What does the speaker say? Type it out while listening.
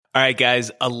All right,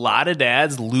 guys, a lot of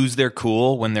dads lose their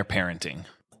cool when they're parenting.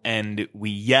 And we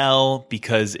yell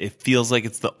because it feels like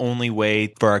it's the only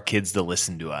way for our kids to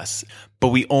listen to us. But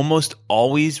we almost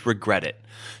always regret it.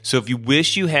 So if you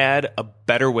wish you had a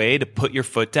better way to put your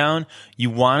foot down, you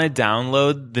want to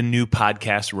download the new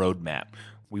podcast roadmap.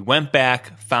 We went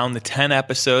back, found the 10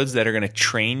 episodes that are going to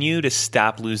train you to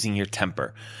stop losing your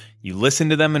temper. You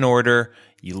listen to them in order,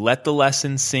 you let the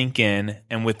lessons sink in,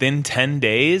 and within 10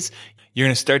 days, you're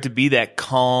going to start to be that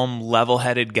calm,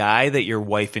 level-headed guy that your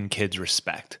wife and kids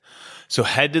respect. So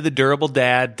head to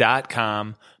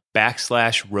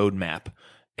thedurabledad.com/roadmap.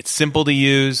 It's simple to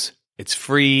use, it's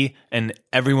free, and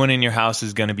everyone in your house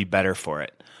is going to be better for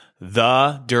it.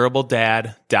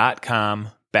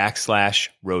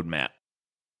 thedurabledad.com/roadmap.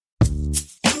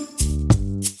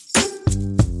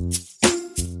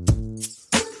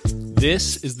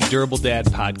 This is the Durable Dad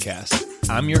Podcast.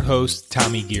 I'm your host,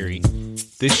 Tommy Geary.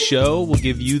 This show will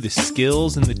give you the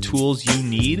skills and the tools you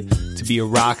need to be a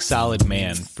rock-solid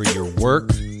man for your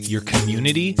work, your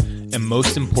community, and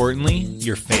most importantly,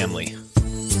 your family.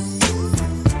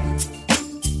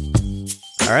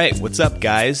 All right, what's up,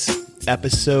 guys?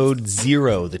 Episode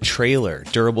 0, the trailer,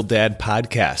 Durable Dad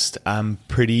Podcast. I'm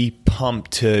pretty pumped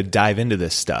to dive into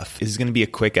this stuff. This is going to be a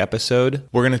quick episode.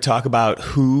 We're going to talk about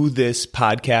who this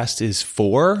podcast is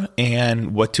for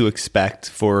and what to expect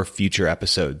for future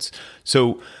episodes.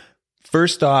 So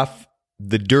first off,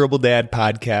 the Durable Dad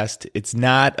Podcast, it's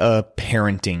not a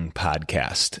parenting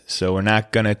podcast. So we're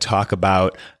not going to talk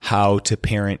about how to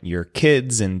parent your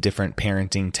kids and different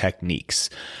parenting techniques.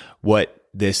 What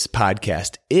this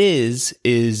podcast is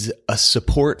a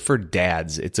support for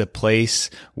dads. It's a place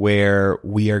where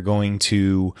we are going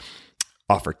to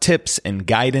offer tips and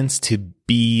guidance to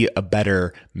be a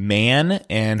better man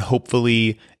and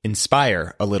hopefully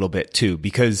inspire a little bit too,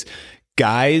 because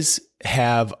guys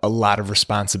have a lot of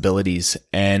responsibilities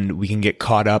and we can get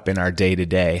caught up in our day to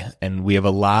day, and we have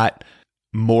a lot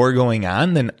more going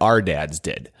on than our dads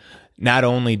did. Not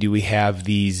only do we have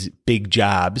these big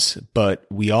jobs, but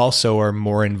we also are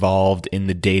more involved in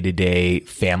the day-to-day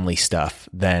family stuff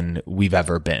than we've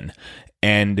ever been.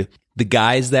 And the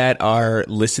guys that are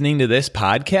listening to this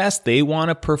podcast, they want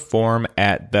to perform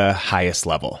at the highest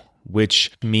level,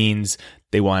 which means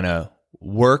they want to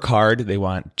work hard. They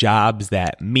want jobs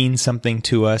that mean something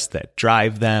to us, that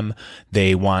drive them.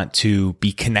 They want to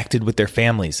be connected with their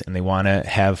families, and they want to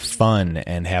have fun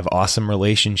and have awesome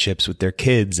relationships with their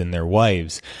kids and their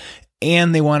wives.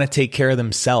 And they want to take care of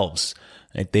themselves.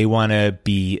 They want to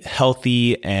be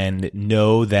healthy and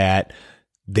know that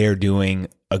they're doing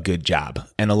a good job.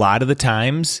 And a lot of the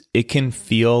times it can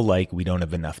feel like we don't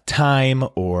have enough time,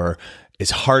 or as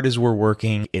hard as we're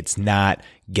working, it's not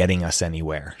getting us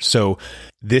anywhere. So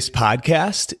this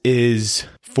podcast is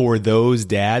for those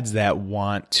dads that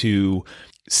want to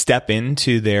step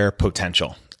into their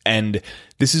potential. And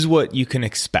this is what you can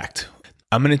expect.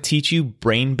 I'm going to teach you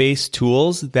brain-based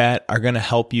tools that are going to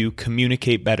help you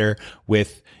communicate better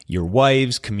with your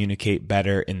wives, communicate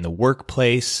better in the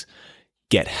workplace,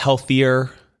 get healthier,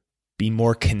 be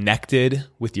more connected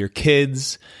with your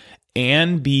kids,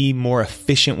 and be more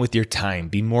efficient with your time,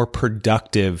 be more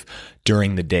productive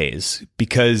during the days.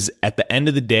 Because at the end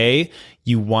of the day,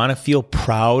 you want to feel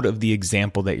proud of the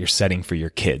example that you're setting for your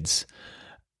kids.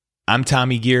 I'm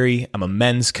Tommy Geary. I'm a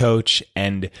men's coach.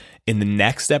 And in the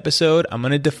next episode, I'm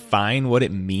going to define what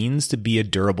it means to be a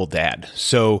durable dad.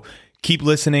 So keep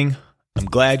listening. I'm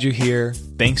glad you're here.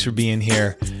 Thanks for being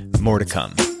here. More to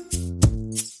come.